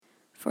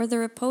For the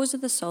repose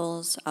of the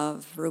souls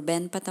of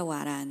Ruben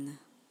Patawaran,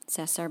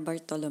 Cesar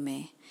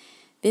Bartolome,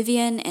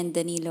 Vivian and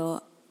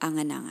Danilo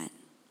Anganangan,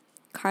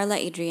 Carla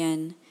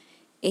Adrian,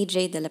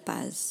 AJ De La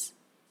Paz,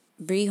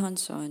 Bri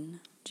Honson,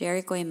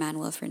 Jericho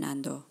Emmanuel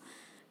Fernando,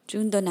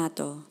 June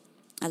Donato,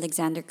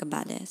 Alexander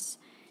Cabales,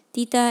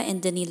 Tita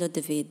and Danilo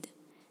David,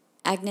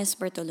 Agnes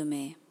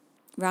Bartolome,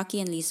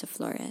 Rocky and Lisa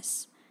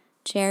Flores,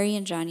 Cherry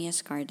and Johnny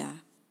Escarda,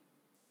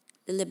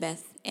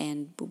 Lilibeth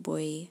and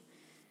Buboy,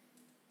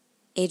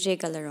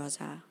 AJ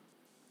Galarosa,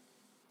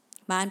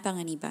 Maan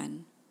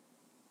Panganiban,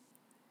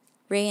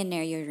 Ray and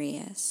Nerio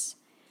Reyes,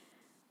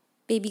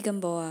 Baby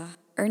Gamboa,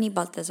 Ernie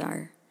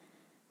Baltazar,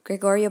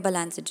 Gregorio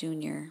Balanza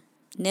Jr.,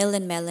 Nil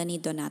and Melanie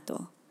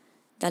Donato,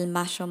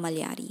 Dalmasio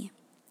Malyari,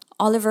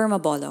 Oliver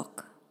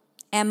Mabolok,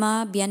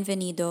 Emma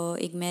Bienvenido,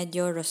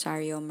 Igmedio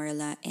Rosario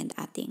Merla, and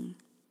Ating.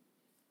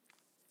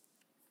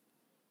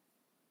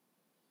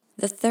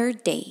 The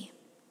third day,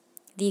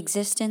 the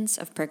existence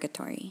of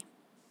purgatory.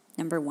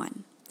 Number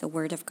 1, the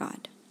Word of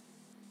God.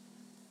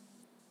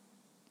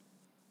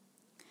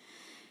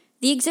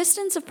 The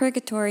existence of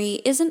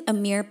purgatory isn't a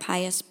mere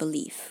pious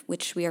belief,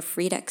 which we are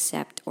free to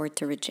accept or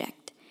to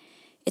reject.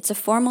 It's a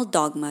formal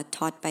dogma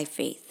taught by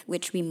faith,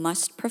 which we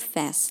must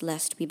profess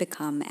lest we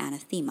become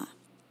anathema.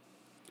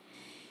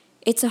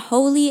 It's a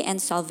holy and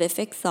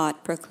salvific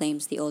thought,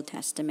 proclaims the Old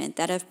Testament,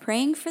 that of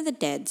praying for the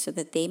dead so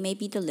that they may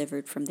be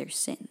delivered from their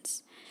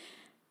sins.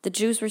 The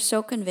Jews were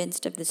so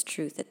convinced of this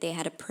truth that they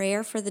had a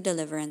prayer for the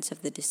deliverance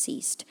of the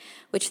deceased,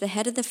 which the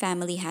head of the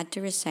family had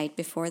to recite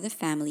before the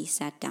family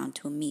sat down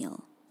to a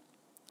meal.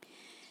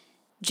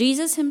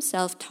 Jesus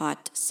himself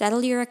taught,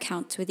 "Settle your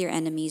accounts with your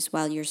enemies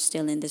while you're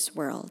still in this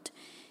world.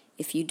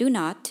 If you do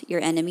not,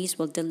 your enemies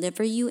will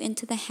deliver you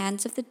into the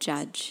hands of the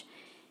judge,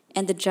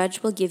 and the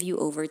judge will give you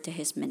over to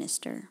his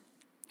minister,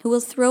 who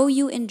will throw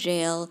you in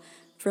jail,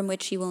 from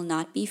which you will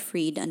not be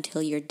freed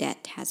until your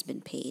debt has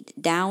been paid,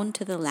 down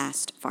to the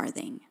last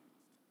farthing."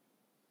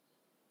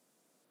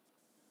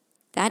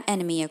 That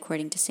enemy,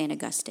 according to St.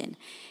 Augustine,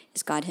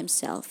 is God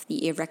himself,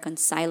 the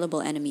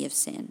irreconcilable enemy of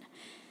sin.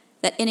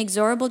 That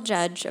inexorable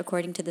judge,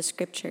 according to the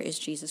scripture, is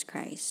Jesus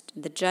Christ,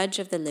 the judge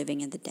of the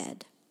living and the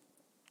dead.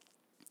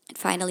 And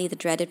finally, the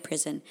dreaded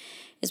prison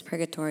is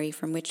purgatory,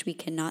 from which we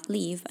cannot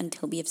leave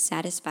until we have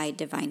satisfied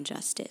divine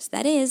justice.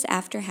 That is,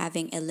 after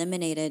having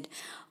eliminated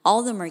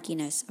all the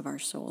murkiness of our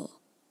soul.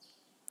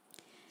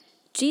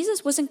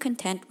 Jesus wasn't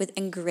content with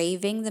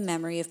engraving the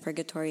memory of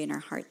purgatory in our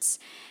hearts.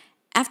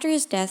 After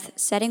his death,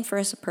 setting for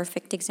us a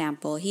perfect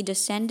example, he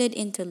descended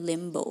into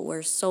limbo,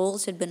 where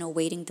souls had been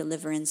awaiting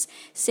deliverance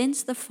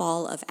since the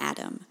fall of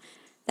Adam,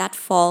 that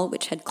fall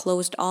which had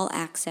closed all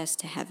access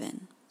to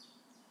heaven.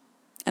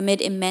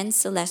 Amid immense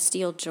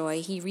celestial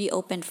joy, he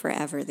reopened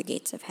forever the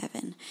gates of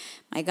heaven.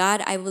 "My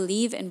God, I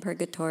believe in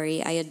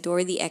purgatory. I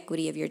adore the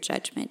equity of your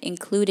judgment,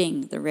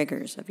 including the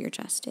rigors of your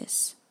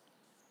justice."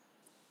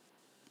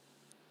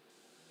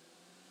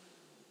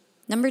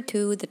 Number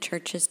 2, the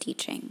Church's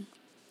teaching.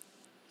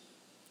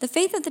 The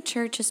faith of the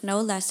Church is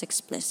no less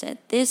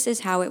explicit. This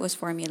is how it was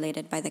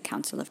formulated by the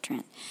Council of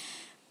Trent.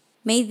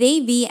 "May they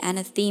be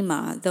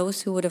anathema,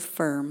 those who would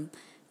affirm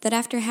that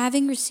after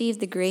having received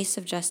the grace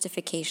of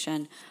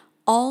justification,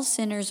 all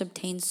sinners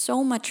obtain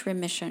so much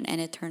remission and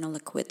eternal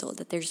acquittal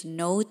that there's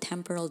no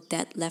temporal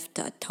debt left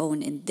to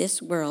atone in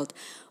this world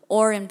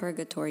or in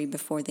purgatory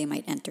before they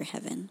might enter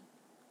heaven."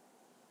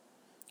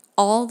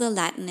 All the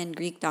Latin and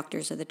Greek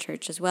doctors of the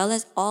Church, as well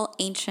as all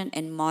ancient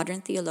and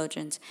modern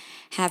theologians,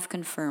 have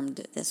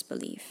confirmed this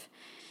belief.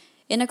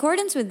 In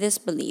accordance with this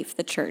belief,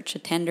 the Church, a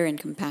tender and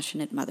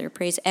compassionate mother,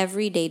 prays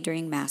every day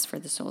during Mass for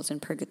the souls in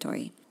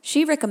purgatory.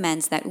 She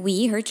recommends that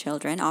we, her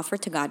children, offer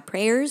to God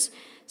prayers,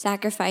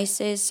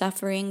 sacrifices,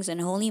 sufferings,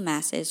 and holy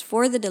masses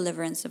for the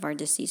deliverance of our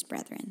deceased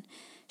brethren.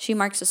 She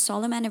marks a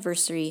solemn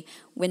anniversary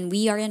when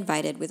we are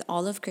invited with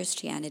all of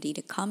Christianity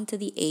to come to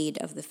the aid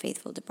of the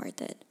faithful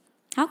departed.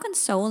 How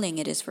consoling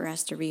it is for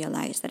us to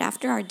realize that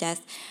after our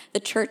death, the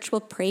Church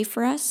will pray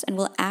for us and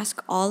will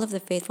ask all of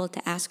the faithful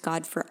to ask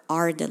God for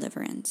our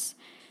deliverance.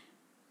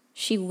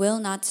 She will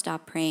not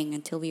stop praying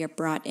until we are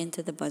brought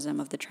into the bosom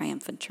of the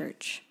triumphant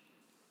Church.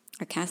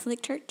 Our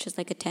Catholic Church is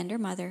like a tender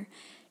mother.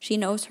 She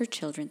knows her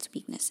children's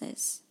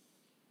weaknesses.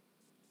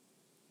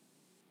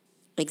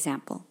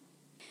 Example: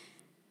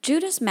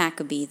 Judas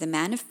Maccabee, the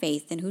man of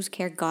faith in whose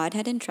care God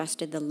had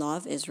entrusted the law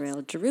of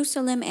Israel,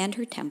 Jerusalem, and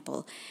her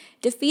temple,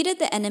 defeated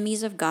the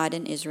enemies of God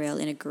and Israel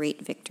in a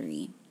great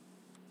victory.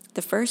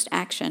 The first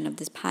action of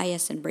this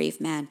pious and brave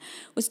man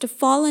was to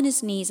fall on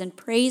his knees and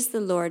praise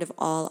the Lord of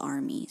all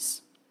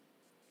armies.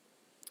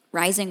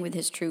 Rising with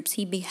his troops,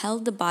 he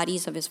beheld the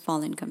bodies of his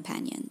fallen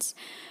companions.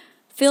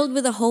 Filled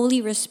with a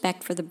holy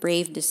respect for the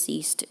brave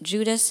deceased,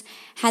 Judas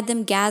had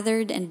them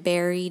gathered and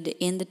buried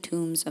in the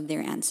tombs of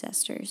their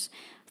ancestors.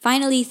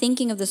 Finally,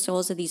 thinking of the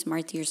souls of these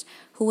martyrs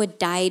who had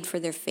died for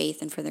their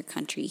faith and for their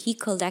country, he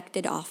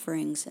collected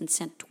offerings and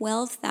sent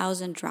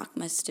 12,000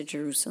 drachmas to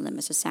Jerusalem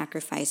as a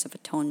sacrifice of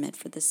atonement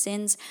for the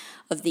sins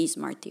of these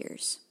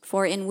martyrs.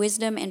 For in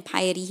wisdom and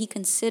piety, he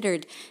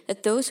considered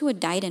that those who had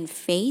died in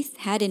faith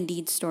had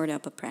indeed stored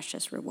up a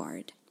precious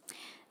reward.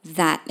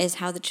 That is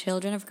how the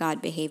children of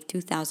God behaved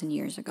 2,000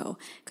 years ago.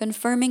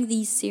 Confirming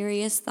these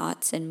serious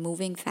thoughts and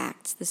moving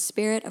facts, the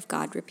Spirit of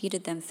God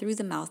repeated them through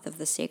the mouth of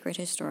the sacred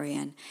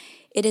historian.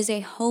 It is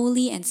a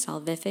holy and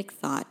salvific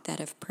thought,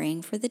 that of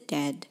praying for the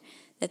dead,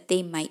 that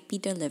they might be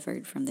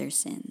delivered from their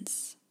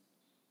sins.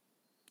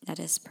 Let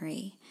us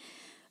pray.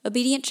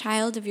 Obedient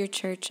child of your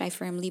church, I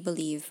firmly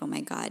believe, O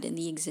my God, in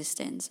the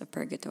existence of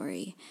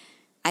purgatory.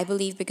 I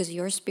believe because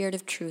your Spirit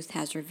of truth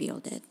has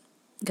revealed it,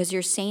 because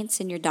your saints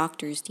and your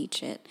doctors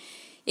teach it.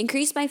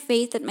 Increase my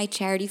faith that my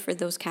charity for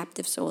those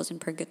captive souls in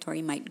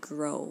purgatory might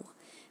grow.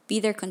 Be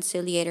their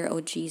conciliator,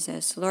 O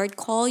Jesus. Lord,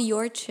 call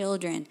your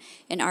children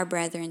and our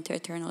brethren to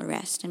eternal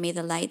rest, and may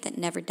the light that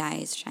never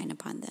dies shine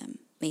upon them.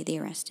 May they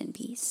rest in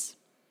peace.